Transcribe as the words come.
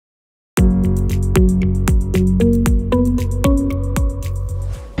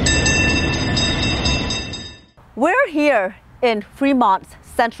here in Fremont's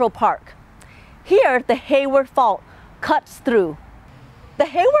Central Park. Here, the Hayward Fault cuts through. The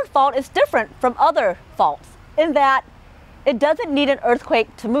Hayward Fault is different from other faults in that it doesn't need an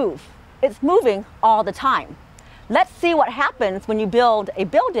earthquake to move. It's moving all the time. Let's see what happens when you build a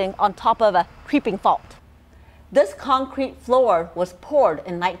building on top of a creeping fault. This concrete floor was poured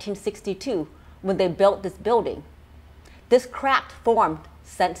in 1962 when they built this building. This crack formed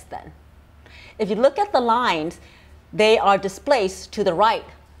since then. If you look at the lines, they are displaced to the right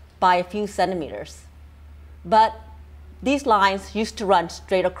by a few centimeters. But these lines used to run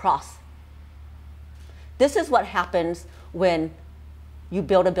straight across. This is what happens when you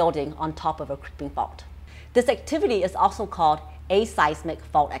build a building on top of a creeping fault. This activity is also called aseismic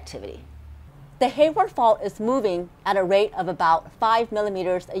fault activity. The Hayward Fault is moving at a rate of about 5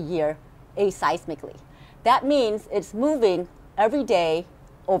 millimeters a year aseismically. That means it's moving every day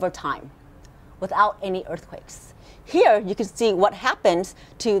over time without any earthquakes. Here you can see what happens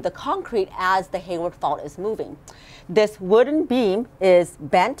to the concrete as the Hayward Fault is moving. This wooden beam is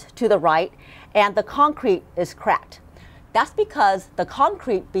bent to the right and the concrete is cracked. That's because the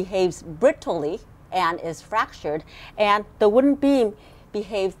concrete behaves brittly and is fractured, and the wooden beam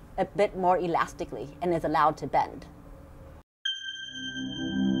behaves a bit more elastically and is allowed to bend.